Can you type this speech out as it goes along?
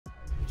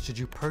Should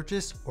you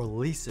purchase or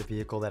lease a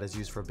vehicle that is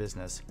used for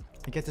business?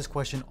 I get this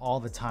question all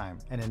the time,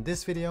 and in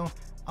this video,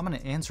 I'm going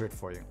to answer it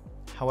for you.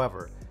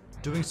 However,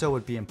 doing so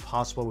would be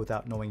impossible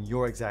without knowing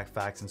your exact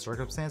facts and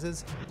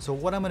circumstances. So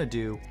what I'm going to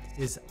do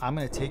is I'm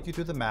going to take you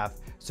through the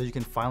math so you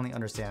can finally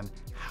understand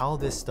how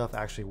this stuff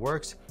actually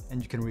works,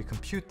 and you can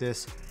recompute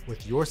this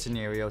with your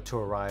scenario to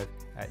arrive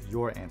at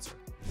your answer.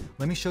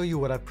 Let me show you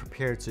what I've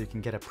prepared so you can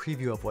get a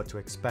preview of what to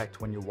expect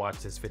when you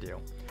watch this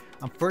video.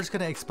 I'm first going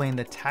to explain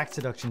the tax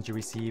deductions you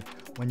receive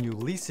when you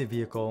lease a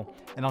vehicle,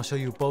 and I'll show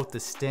you both the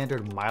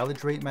standard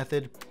mileage rate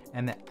method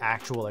and the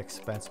actual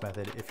expense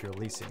method if you're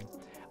leasing.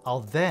 I'll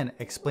then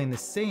explain the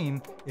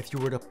same if you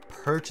were to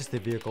purchase the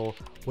vehicle,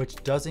 which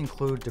does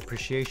include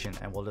depreciation,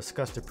 and we'll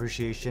discuss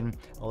depreciation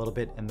a little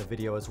bit in the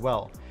video as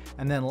well.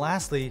 And then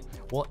lastly,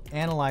 we'll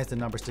analyze the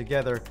numbers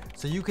together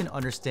so you can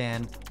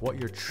understand what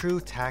your true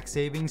tax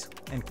savings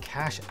and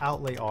cash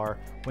outlay are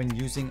when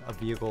using a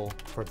vehicle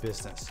for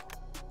business.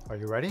 Are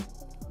you ready?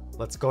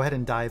 Let's go ahead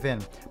and dive in.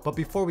 But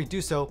before we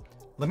do so,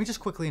 let me just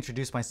quickly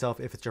introduce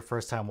myself if it's your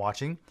first time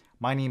watching.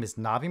 My name is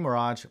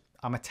Navi.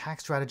 I'm a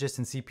tax strategist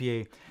and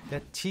CPA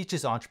that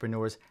teaches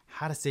entrepreneurs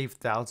how to save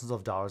thousands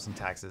of dollars in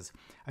taxes.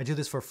 I do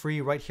this for free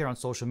right here on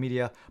social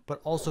media, but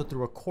also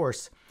through a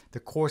course. The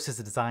course is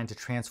designed to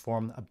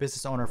transform a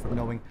business owner from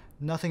knowing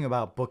nothing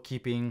about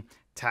bookkeeping,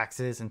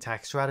 taxes, and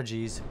tax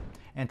strategies,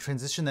 and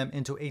transition them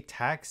into a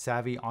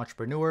tax-savvy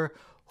entrepreneur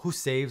who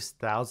saves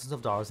thousands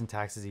of dollars in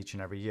taxes each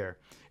and every year.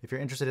 If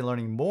you're interested in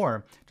learning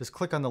more, just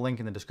click on the link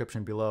in the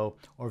description below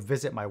or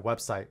visit my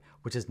website,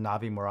 which is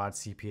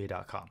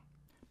navimuradcpa.com.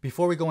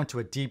 Before we go into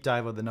a deep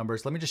dive of the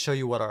numbers, let me just show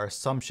you what our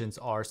assumptions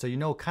are so you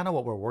know kind of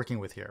what we're working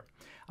with here.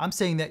 I'm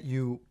saying that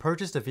you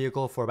purchased a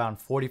vehicle for about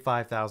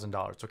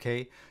 $45,000,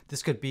 okay?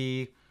 This could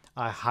be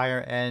a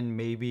higher end,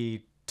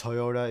 maybe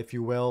Toyota, if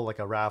you will, like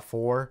a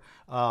RAV4.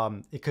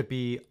 It could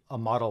be a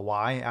Model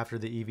Y after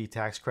the EV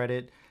tax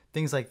credit,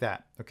 things like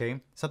that,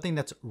 okay? Something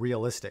that's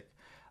realistic.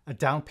 A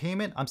down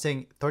payment, I'm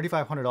saying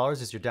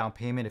 $3,500 is your down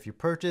payment if you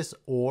purchase,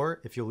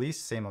 or if you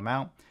lease, same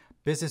amount.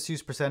 Business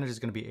use percentage is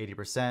gonna be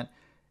 80%.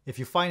 If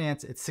you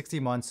finance, it's 60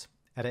 months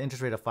at an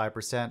interest rate of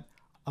 5%,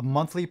 a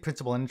monthly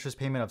principal and interest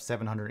payment of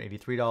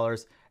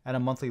 $783, and a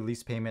monthly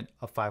lease payment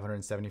of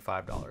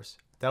 $575.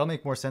 That'll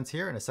make more sense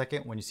here in a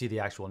second when you see the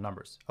actual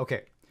numbers.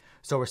 Okay,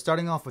 so we're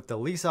starting off with the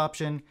lease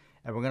option,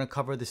 and we're gonna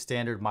cover the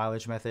standard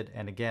mileage method,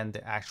 and again,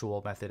 the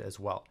actual method as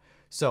well.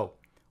 So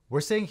we're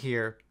saying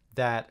here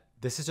that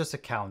this is just a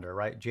calendar,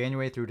 right?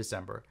 January through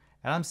December.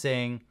 And I'm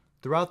saying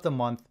throughout the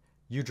month,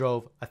 you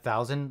drove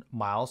 1,000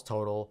 miles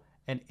total,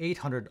 and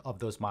 800 of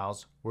those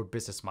miles were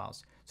business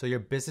miles. So your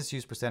business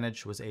use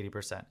percentage was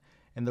 80%.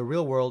 In the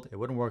real world, it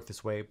wouldn't work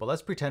this way, but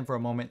let's pretend for a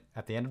moment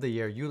at the end of the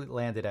year, you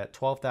landed at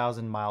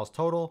 12,000 miles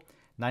total,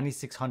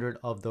 9,600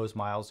 of those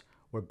miles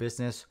were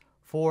business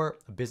for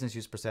a business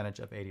use percentage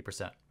of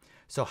 80%.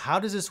 So how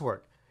does this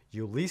work?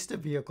 You leased a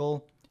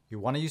vehicle, you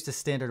want to use the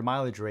standard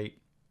mileage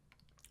rate.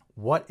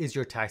 What is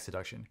your tax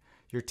deduction?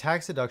 Your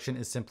tax deduction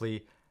is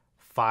simply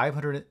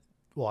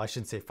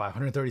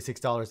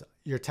 $536.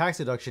 Your tax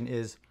deduction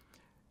is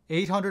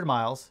 800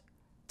 miles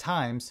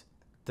times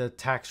the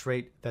tax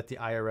rate that the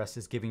IRS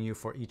is giving you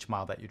for each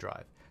mile that you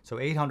drive. So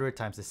 800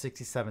 times the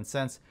 67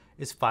 cents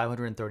is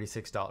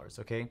 $536,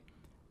 okay?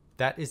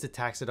 That is the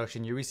tax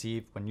deduction you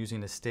receive when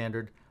using the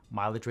standard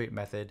mileage rate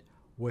method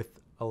with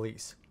a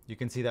lease. You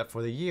can see that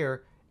for the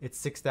year, it's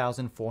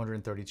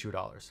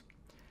 $6,432.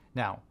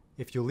 Now,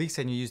 if you lease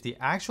and you use the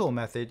actual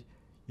method,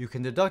 you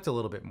can deduct a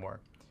little bit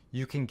more.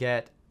 You can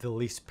get the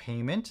lease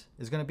payment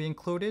is going to be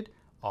included,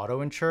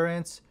 auto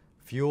insurance,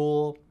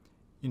 fuel,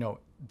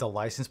 the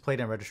license plate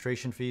and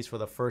registration fees for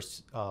the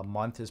first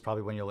month is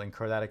probably when you'll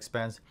incur that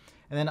expense.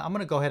 And then I'm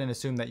going to go ahead and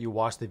assume that you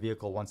wash the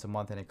vehicle once a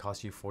month and it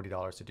costs you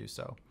 $40 to do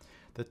so.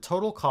 The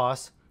total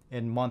cost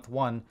in month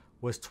one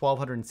was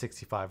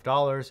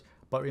 $1,265,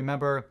 but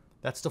remember,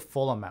 that's the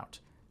full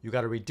amount. You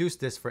got to reduce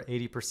this for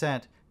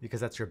 80%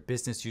 because that's your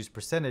business use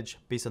percentage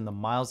based on the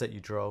miles that you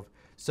drove.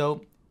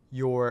 So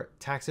your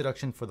tax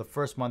deduction for the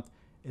first month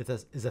is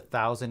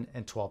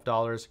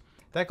 $1,012.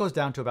 That goes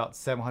down to about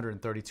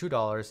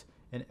 $732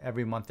 in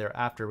every month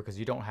thereafter because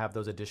you don't have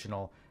those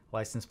additional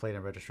license plate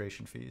and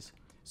registration fees.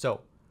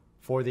 So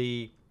for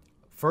the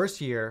first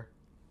year,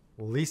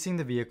 leasing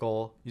the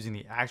vehicle using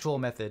the actual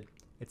method,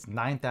 it's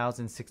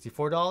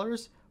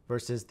 $9,064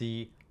 versus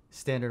the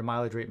standard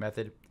mileage rate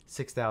method,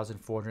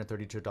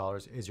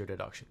 $6,432 is your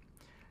deduction.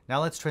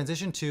 Now let's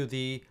transition to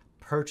the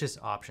purchase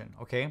option,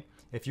 okay?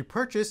 If you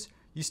purchase,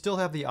 you still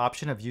have the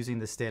option of using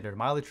the standard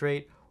mileage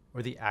rate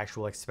or the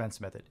actual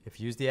expense method. If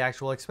you use the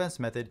actual expense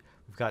method,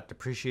 we've got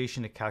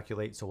depreciation to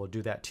calculate, so we'll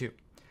do that too.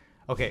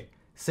 Okay,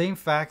 same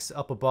facts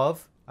up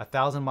above,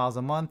 1,000 miles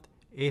a month,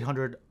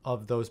 800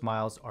 of those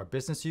miles are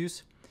business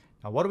use.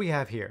 Now what do we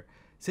have here?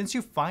 Since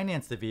you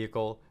finance the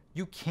vehicle,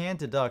 you can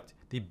deduct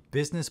the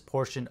business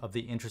portion of the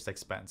interest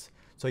expense.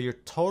 So your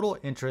total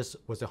interest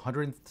was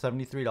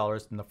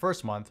 $173 in the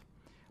first month.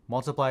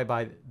 Multiply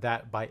by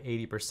that by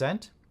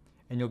 80%,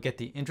 and you'll get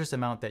the interest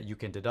amount that you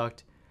can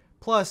deduct,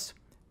 plus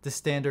the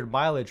standard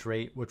mileage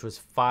rate, which was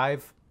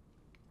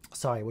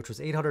which was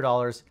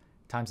 $800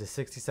 times the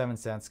 67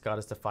 cents got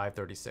us to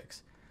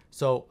 $536.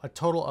 So a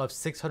total of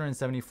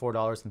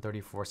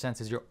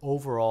 $674.34 is your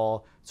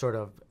overall sort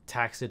of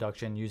tax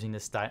deduction using the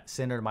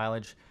standard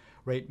mileage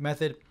rate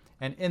method.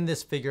 And in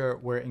this figure,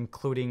 we're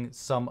including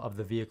some of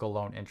the vehicle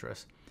loan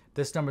interest.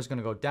 This number is going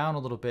to go down a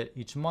little bit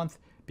each month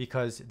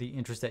because the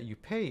interest that you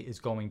pay is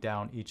going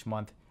down each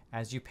month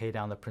as you pay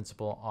down the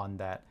principal on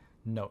that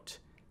note.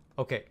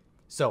 Okay,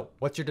 so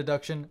what's your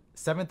deduction?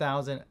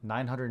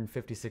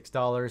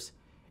 $7,956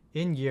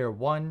 in year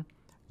one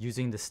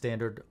using the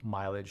standard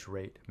mileage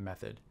rate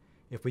method.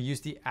 If we use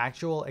the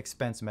actual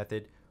expense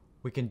method,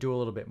 we can do a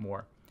little bit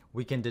more.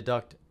 We can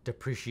deduct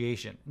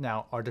depreciation.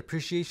 Now, our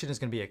depreciation is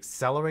going to be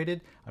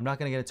accelerated. I'm not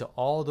going to get into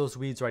all those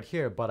weeds right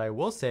here, but I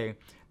will say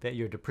that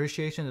your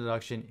depreciation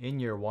deduction in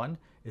year one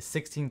is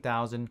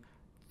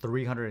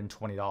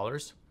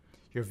 $16,320.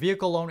 Your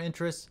vehicle loan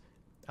interest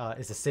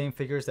is the same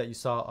figures that you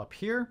saw up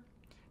here.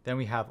 Then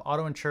we have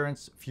auto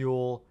insurance,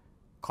 fuel,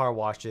 car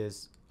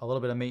washes, a little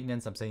bit of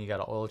maintenance. I'm saying you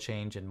got an oil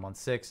change in month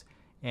 6,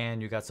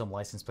 and you got some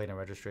license plate and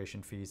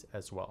registration fees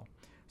as well.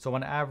 So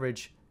on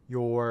average,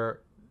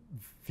 your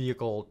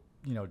vehicle,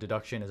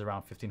 deduction is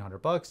around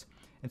 $1,500.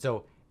 And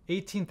so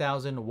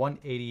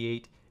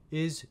 $18,188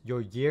 is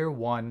your year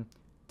one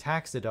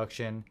tax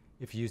deduction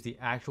if you use the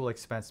actual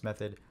expense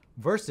method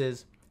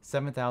versus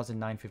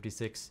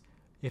 $7,956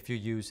 if you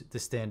use the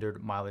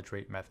standard mileage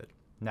rate method.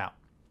 Now,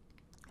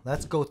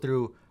 let's go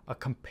through a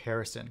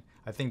comparison.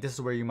 I think this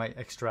is where you might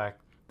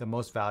extract the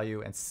most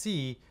value and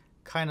see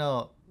kind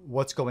of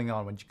what's going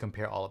on when you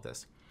compare all of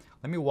this.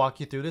 Let me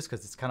walk you through this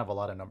because it's kind of a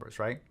lot of numbers,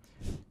 right?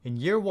 In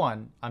year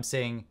one, I'm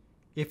saying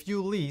if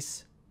you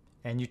lease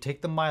and you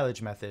take the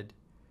mileage method,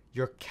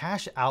 your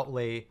cash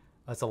outlay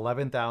is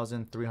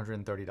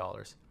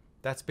 $11,330.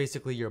 That's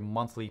basically your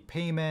monthly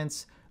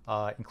payments,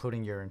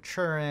 including your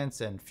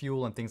insurance and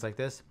fuel and things like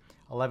this,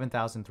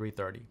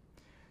 $11,330.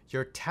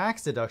 Your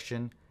tax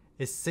deduction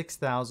is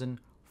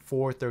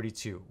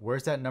 $6,432.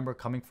 Where's that number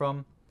coming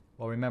from?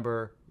 Well,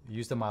 remember,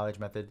 use the mileage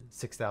method,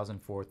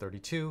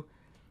 $6,432.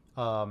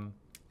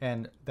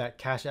 And that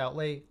cash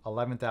outlay,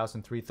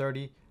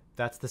 $11,330.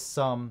 That's the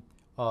sum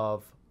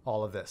of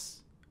all of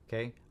this,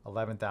 okay?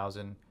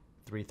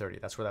 $11,330.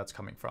 That's where that's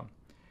coming from.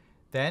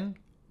 Then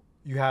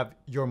you have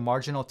your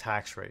marginal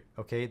tax rate,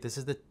 okay? This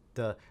is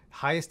the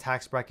highest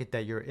tax bracket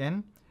that you're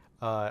in.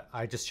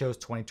 I just chose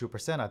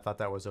 22%. I thought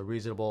that was a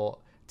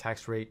reasonable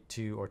tax rate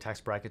or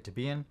tax bracket to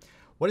be in.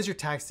 What is your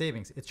tax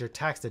savings? It's your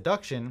tax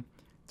deduction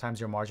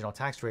times your marginal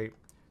tax rate.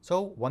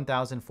 So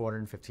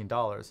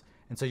 $1,415.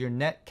 And so your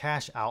net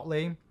cash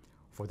outlay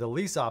for the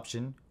lease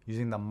option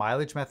using the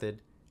mileage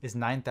method is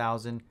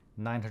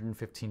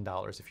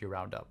 $9,915 if you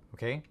round up,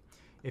 okay?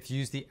 If you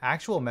use the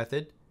actual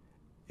method,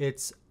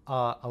 it's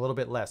a little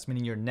bit less,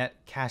 meaning your net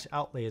cash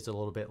outlay is a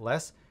little bit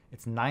less.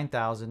 It's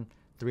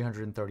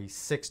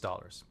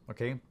 $9,336,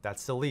 okay?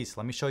 That's the lease.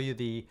 Let me show you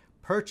the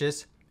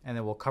purchase, and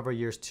then we'll cover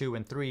years 2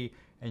 and 3,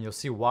 and you'll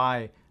see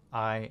why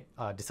I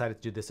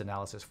decided to do this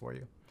analysis for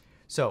you.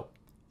 So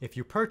if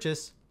you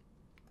purchase,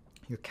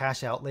 your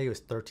cash outlay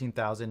was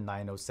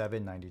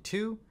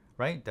 $13,907.92,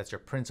 right? That's your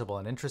principal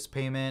and interest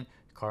payment,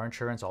 car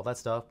insurance, all that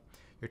stuff.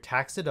 Your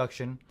tax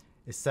deduction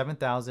is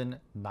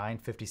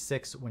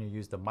 $7,956 when you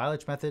use the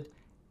mileage method,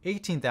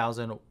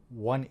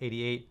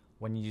 $18,188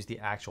 when you use the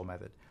actual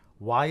method.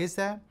 Why is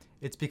that?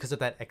 It's because of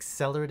that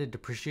accelerated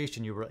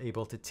depreciation you were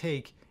able to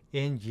take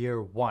in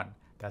year 1.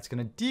 That's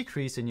going to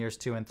decrease in years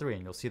 2 and 3,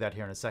 and you'll see that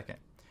here in a second.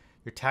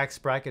 Your tax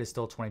bracket is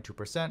still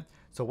 22%.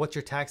 So what's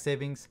your tax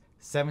savings?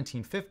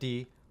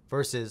 $1,750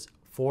 versus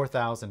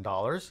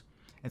 $4,000.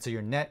 And so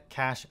your net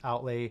cash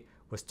outlay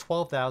was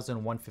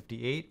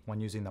 $12,158 when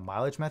using the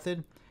mileage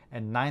method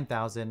and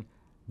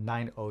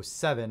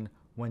 $9,907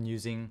 when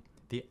using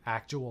the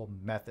actual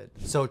method.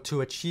 So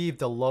to achieve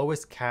the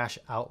lowest cash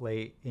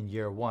outlay in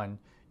year 1,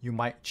 you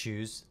might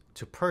choose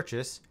to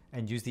purchase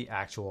and use the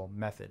actual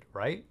method,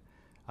 right?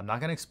 I'm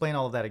not going to explain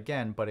all of that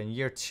again, but in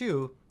year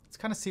 2, let's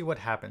kind of see what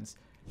happens.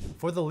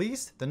 For the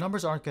lease, the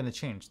numbers aren't going to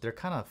change. They're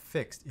kind of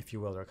fixed, if you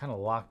will. They're kind of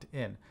locked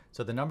in.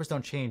 So the numbers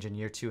don't change in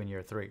year 2 and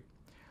year 3.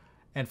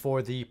 And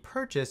for the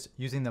purchase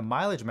using the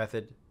mileage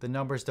method, the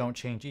numbers don't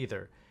change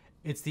either.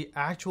 It's the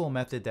actual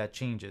method that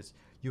changes.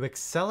 You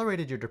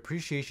accelerated your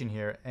depreciation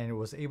here and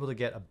was able to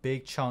get a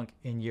big chunk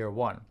in year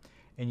 1.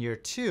 In year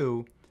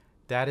 2,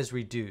 that is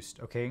reduced,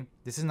 okay?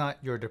 This is not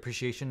your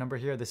depreciation number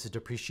here. This is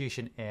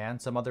depreciation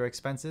and some other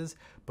expenses,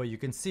 but you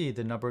can see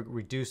the number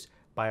reduced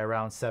by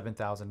around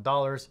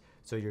 $7,000.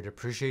 So your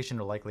depreciation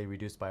will likely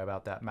reduce by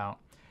about that amount.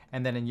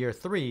 And then in year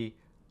 3,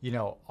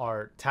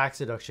 our tax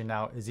deduction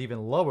now is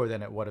even lower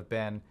than it would have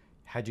been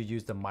had you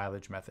used the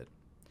mileage method.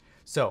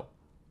 So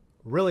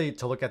really,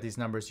 to look at these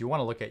numbers, you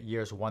want to look at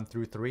years 1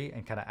 through 3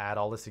 and kind of add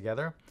all this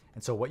together.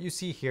 And so what you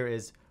see here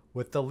is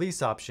with the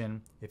lease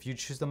option, if you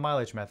choose the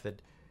mileage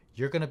method,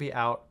 you're going to be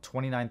out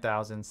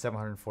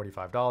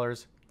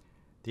 $29,745.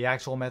 The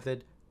actual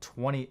method,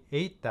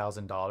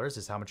 $28,000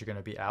 is how much you're going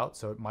to be out.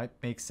 So it might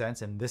make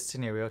sense in this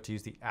scenario to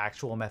use the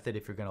actual method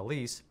if you're going to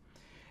lease.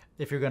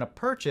 If you're going to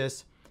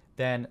purchase,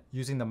 Then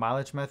using the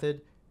mileage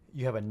method,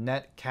 you have a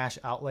net cash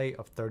outlay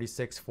of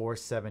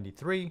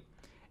 $36,473.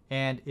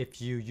 And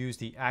if you use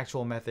the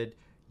actual method,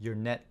 your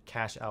net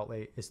cash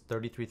outlay is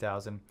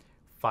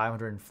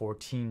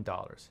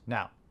 $33,514.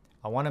 Now,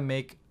 I want to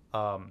make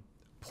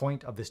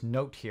point of this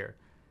note here.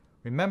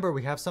 Remember,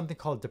 we have something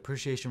called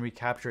depreciation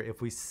recapture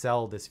if we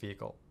sell this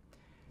vehicle.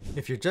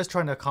 If you're just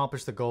trying to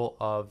accomplish the goal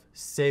of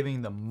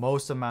saving the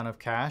most amount of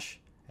cash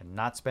and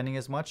not spending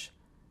as much,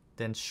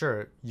 then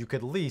sure, you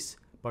could lease,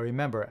 but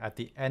remember, at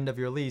the end of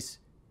your lease,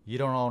 you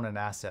don't own an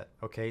asset,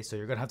 okay? So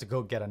you're gonna have to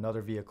go get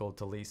another vehicle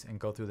to lease and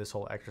go through this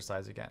whole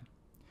exercise again.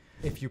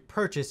 If you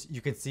purchase,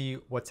 you can see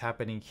what's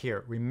happening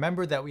here.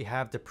 Remember that we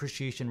have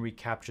depreciation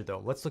recapture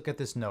though. Let's look at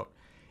this note.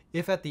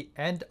 If at the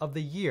end of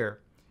the year,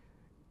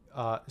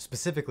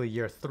 specifically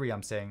year 3,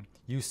 I'm saying,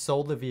 you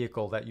sold the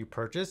vehicle that you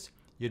purchased,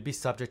 you'd be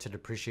subject to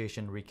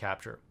depreciation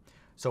recapture.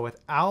 So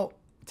without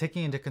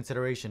taking into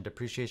consideration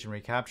depreciation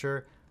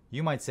recapture,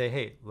 you might say,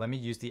 hey, let me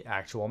use the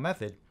actual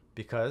method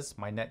because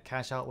my net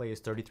cash outlay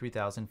is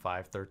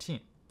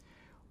 $33,513.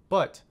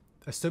 But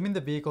assuming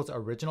the vehicle's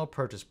original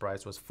purchase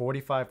price was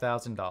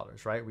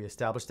 $45,000, right? We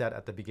established that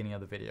at the beginning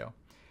of the video.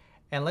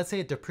 And let's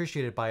say it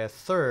depreciated by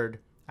 1/3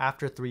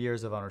 after 3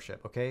 years of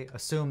ownership, okay?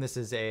 Assume this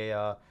is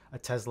a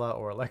Tesla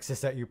or a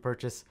Lexus that you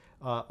purchase,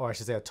 or I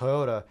should say a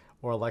Toyota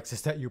or a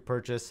Lexus that you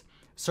purchase.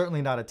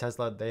 Certainly not a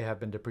Tesla. They have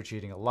been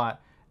depreciating a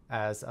lot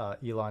as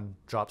Elon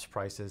drops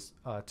prices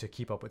to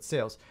keep up with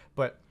sales.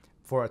 But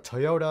for a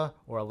Toyota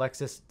or a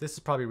Lexus, this is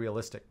probably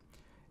realistic.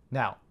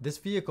 Now, this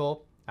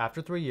vehicle,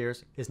 after 3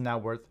 years, is now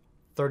worth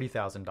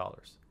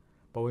 $30,000.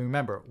 But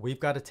remember, we've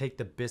got to take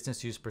the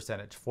business use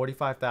percentage.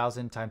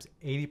 45,000 times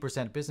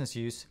 80% business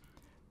use,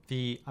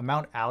 the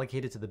amount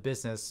allocated to the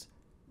business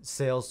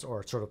sales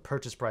or sort of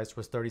purchase price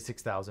was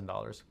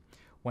 $36,000.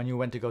 When you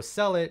went to go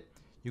sell it,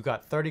 you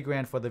got 30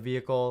 grand for the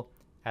vehicle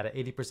at an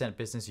 80%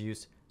 business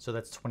use, so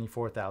that's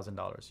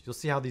 $24,000. You'll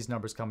see how these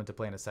numbers come into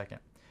play in a second.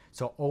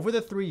 So over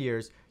the 3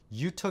 years,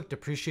 you took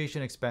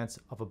depreciation expense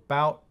of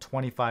about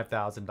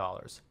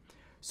 $25,000.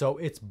 So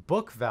its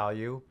book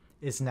value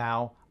is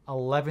now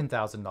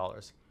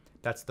 $11,000.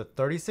 That's the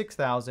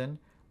 $36,000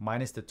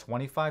 minus the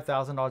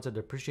 $25,000 of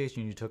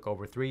depreciation you took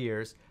over 3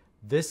 years.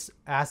 This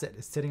asset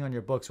is sitting on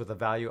your books with a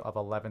value of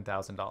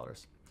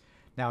 $11,000.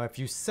 Now, if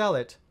you sell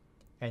it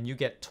and you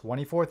get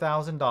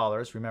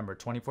 $24,000, remember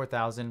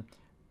 $24,000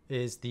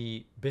 is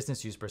the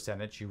business use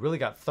percentage. You really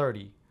got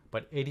 30,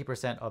 but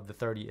 80% of the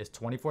 30 is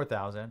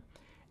 $24,000,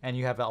 and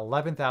you have an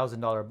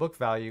 $11,000 book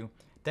value.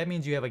 That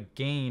means you have a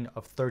gain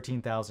of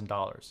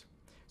 $13,000.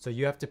 So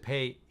you have to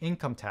pay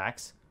income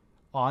tax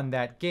on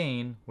that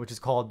gain, which is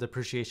called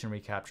depreciation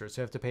recapture.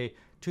 So you have to pay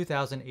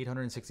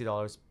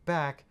 $2,860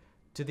 back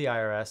to the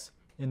IRS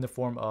in the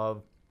form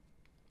of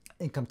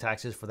income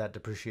taxes for that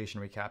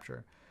depreciation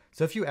recapture.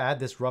 So if you add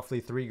this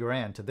roughly 3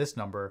 grand to this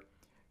number,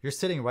 you're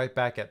sitting right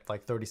back at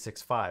like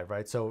 36.5,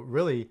 right? So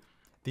really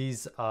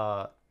these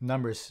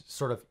numbers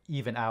sort of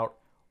even out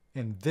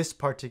in this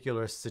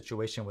particular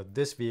situation with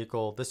this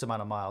vehicle, this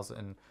amount of miles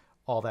and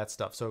all that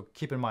stuff. So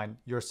keep in mind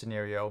your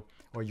scenario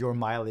or your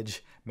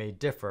mileage may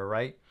differ,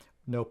 right?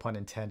 No pun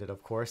intended,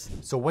 of course.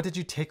 So what did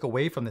you take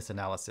away from this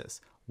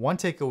analysis? One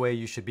takeaway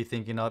you should be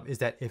thinking of is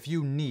that if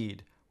you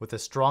need, with a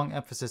strong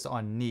emphasis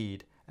on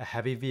need, a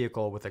heavy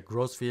vehicle with a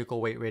gross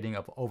vehicle weight rating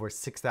of over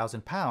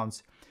 6,000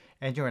 pounds,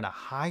 and you're in a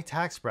high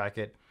tax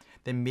bracket,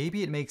 then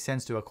maybe it makes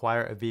sense to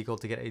acquire a vehicle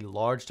to get a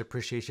large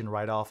depreciation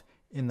write-off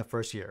in the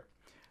first year.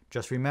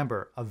 Just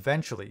remember,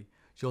 eventually,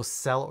 you'll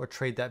sell or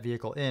trade that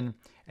vehicle in,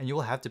 and you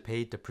will have to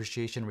pay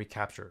depreciation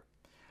recapture.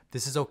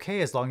 This is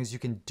okay as long as you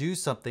can do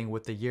something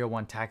with the year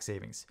 1 tax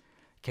savings.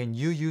 Can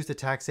you use the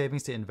tax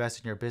savings to invest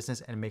in your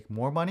business and make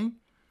more money?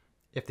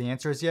 If the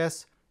answer is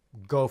yes,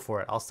 go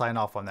for it. I'll sign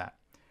off on that.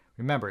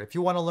 Remember, if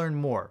you want to learn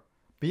more,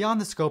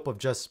 beyond the scope of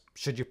just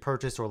should you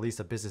purchase or lease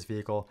a business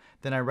vehicle,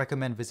 then I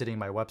recommend visiting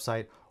my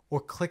website or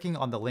clicking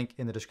on the link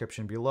in the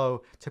description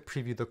below to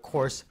preview the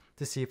course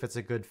to see if it's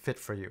a good fit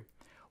for you.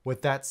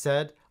 With that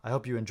said, I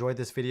hope you enjoyed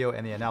this video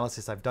and the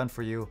analysis I've done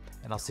for you,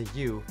 and I'll see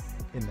you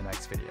in the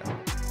next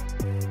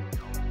video.